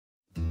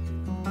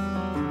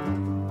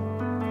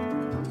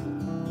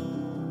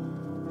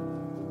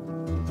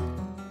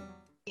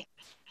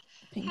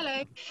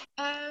Hello.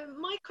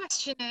 My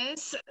question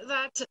is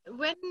that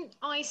when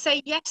I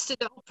say yes to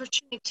the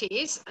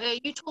opportunities,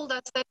 you told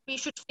us that we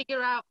should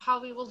figure out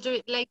how we will do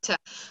it later.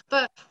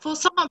 But for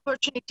some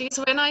opportunities,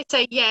 when I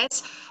say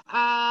yes,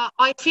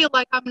 I feel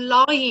like I'm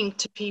lying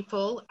to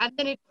people, and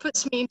then it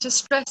puts me into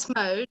stress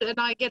mode, and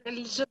I get a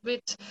little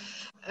bit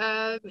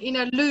in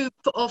a loop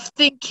of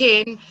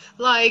thinking,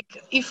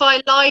 like, if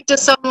I lie to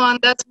someone,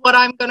 that's what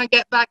I'm going to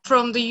get back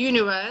from the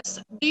universe.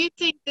 Do you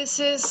think this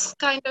is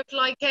kind of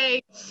like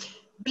a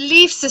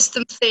belief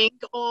system thing,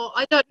 or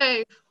I don't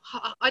know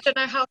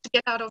how to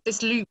get out of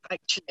this loop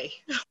actually?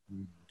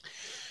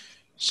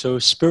 So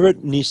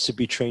spirit needs to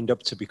be trained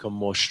up to become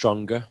more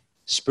stronger.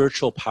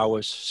 Spiritual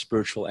powers,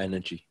 spiritual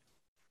energy.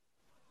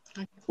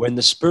 When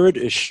the spirit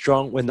is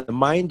strong, when the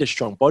mind is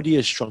strong, body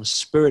is strong,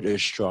 spirit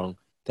is strong,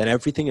 then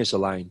everything is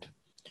aligned.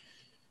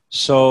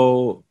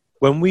 So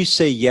when we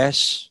say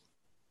yes,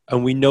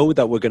 and we know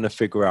that we're going to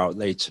figure out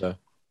later,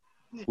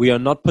 we are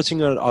not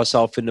putting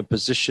ourselves in a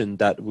position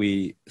that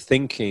we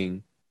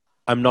thinking,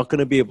 I'm not going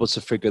to be able to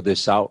figure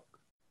this out,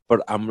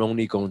 but I'm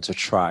only going to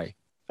try.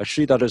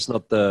 Actually, that is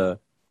not the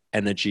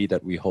energy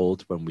that we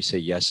hold when we say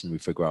yes and we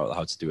figure out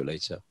how to do it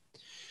later.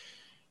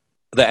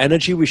 The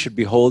energy we should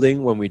be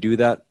holding when we do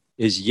that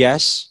is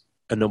yes,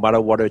 and no matter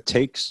what it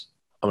takes,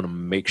 I'm going to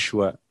make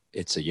sure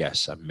it's a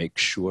yes. I make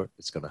sure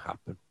it's going to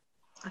happen.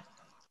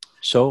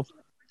 So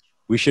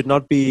we should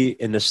not be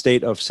in a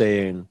state of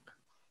saying,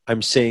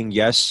 I'm saying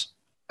yes,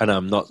 and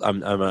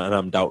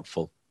I'm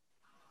doubtful.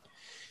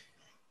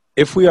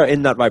 If we are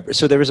in that vibration,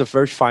 so there is a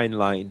very fine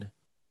line.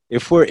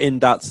 If we're in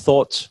that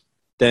thought,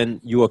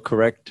 then you are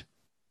correct.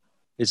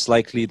 It's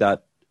likely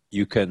that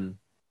you can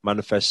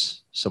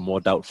manifest some more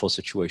doubtful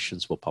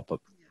situations will pop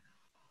up.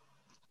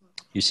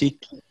 You see,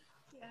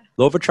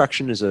 law of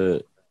attraction is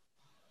a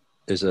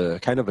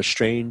kind of a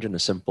strange and a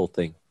simple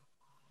thing.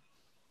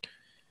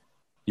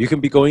 You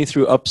can be going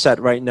through upset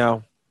right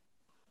now.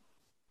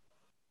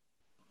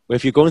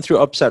 If you're going through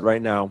upset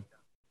right now,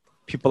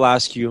 people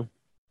ask you,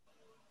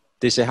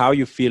 they say, how are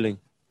you feeling?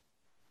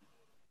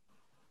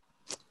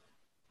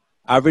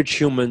 Average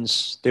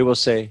humans, they will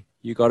say,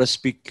 you got to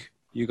speak,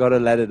 you got to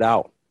let it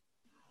out.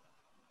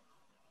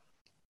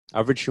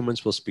 Average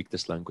humans will speak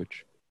this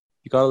language.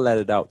 You got to let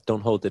it out.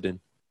 Don't hold it in.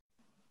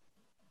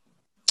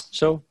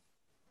 So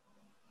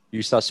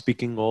you start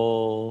speaking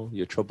all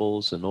your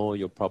troubles and all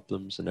your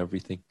problems and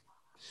everything.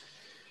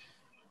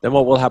 Then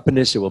what will happen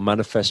is it will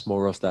manifest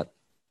more of that.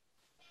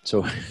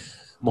 So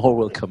more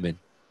will come in.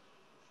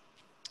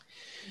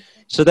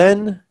 So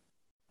then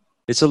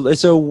it's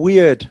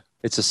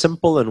a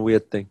simple and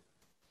weird thing.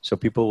 So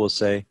people will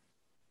say,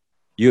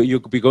 you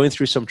could be going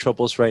through some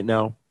troubles right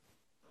now.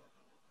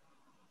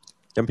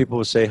 Then people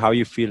will say, how are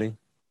you feeling?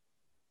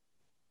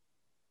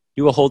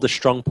 You will hold a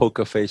strong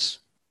poker face.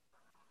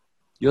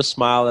 You'll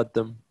smile at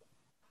them.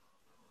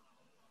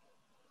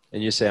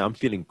 And you say, I'm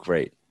feeling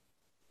great.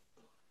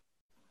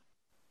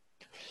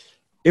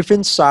 If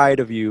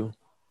inside of you,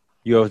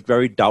 you're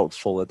very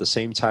doubtful at the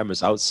same time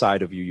as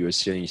outside of you, you're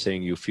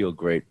saying you feel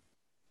great,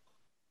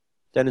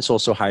 then it's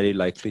also highly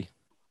likely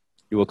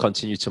you will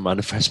continue to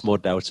manifest more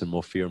doubts and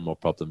more fear and more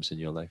problems in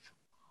your life.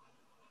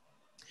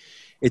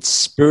 It's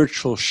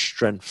spiritual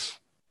strength.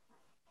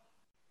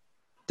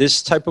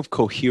 This type of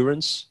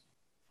coherence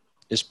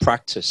is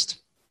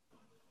practiced.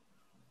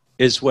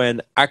 Is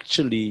when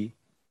actually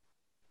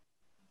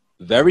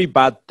very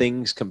bad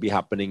things can be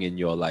happening in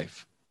your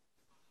life.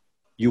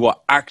 You are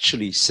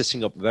actually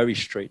sitting up very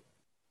straight.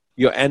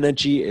 Your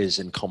energy is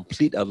in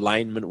complete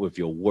alignment with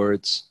your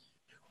words.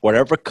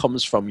 Whatever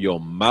comes from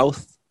your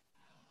mouth,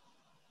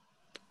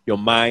 your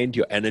mind,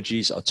 your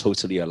energies are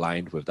totally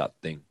aligned with that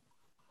thing.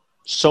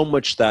 So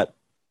much that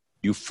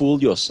you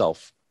fool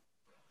yourself.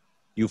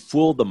 You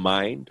fool the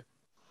mind.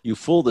 You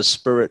fool the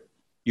spirit.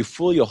 You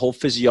fool your whole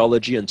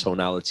physiology and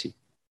tonality.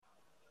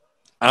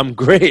 I'm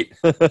great.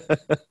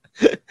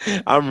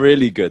 I'm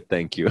really good,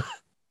 thank you.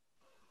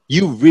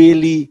 You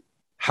really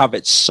have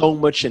it so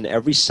much in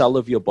every cell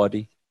of your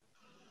body.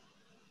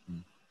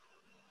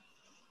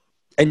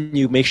 And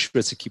you make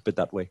sure to keep it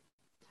that way.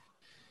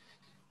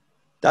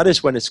 That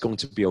is when it's going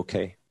to be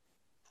okay.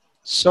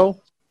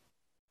 So,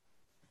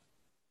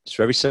 it's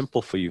very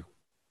simple for you.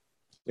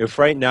 If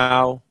right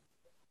now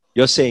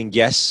you're saying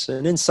yes,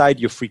 and inside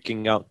you're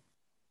freaking out,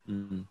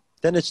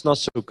 then it's not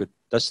so good.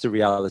 That's the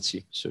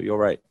reality. So you're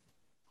right.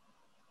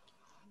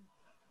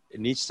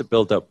 It needs to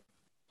build up.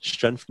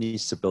 Strength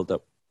needs to build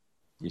up.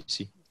 You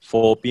see,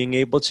 for being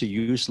able to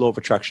use law of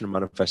attraction and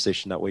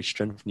manifestation that way,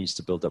 strength needs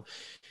to build up.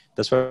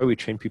 That's why we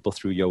train people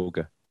through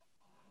yoga.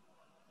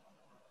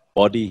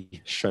 Body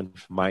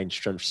strength, mind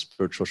strength,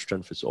 spiritual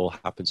strength, it all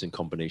happens in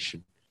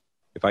combination.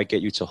 If I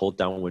get you to hold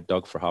downward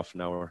dog for half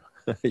an hour,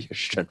 your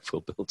strength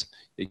will build.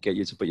 I get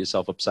you to put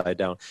yourself upside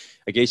down.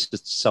 I get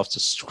yourself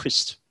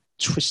to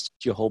twist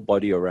your whole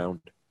body around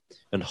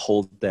and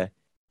hold there.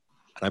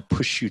 And I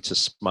push you to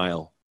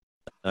smile.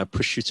 And I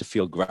push you to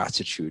feel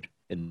gratitude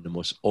in the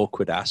most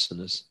awkward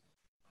asanas.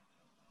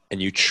 And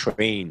you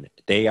train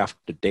day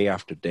after day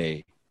after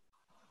day,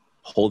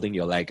 holding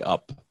your leg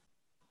up.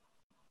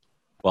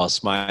 while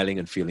smiling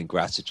and feeling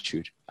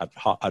gratitude.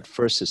 At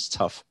first it's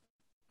tough,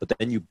 but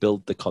then you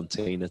build the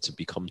container to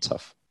become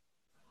tough.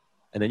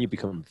 And then you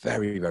become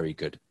very, very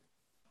good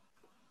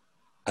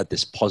at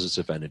this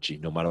positive energy,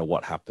 no matter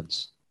what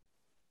happens.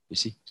 You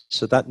see?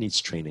 So that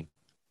needs training.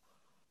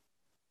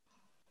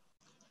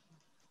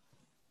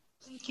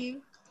 Thank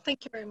you.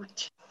 Thank you very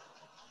much.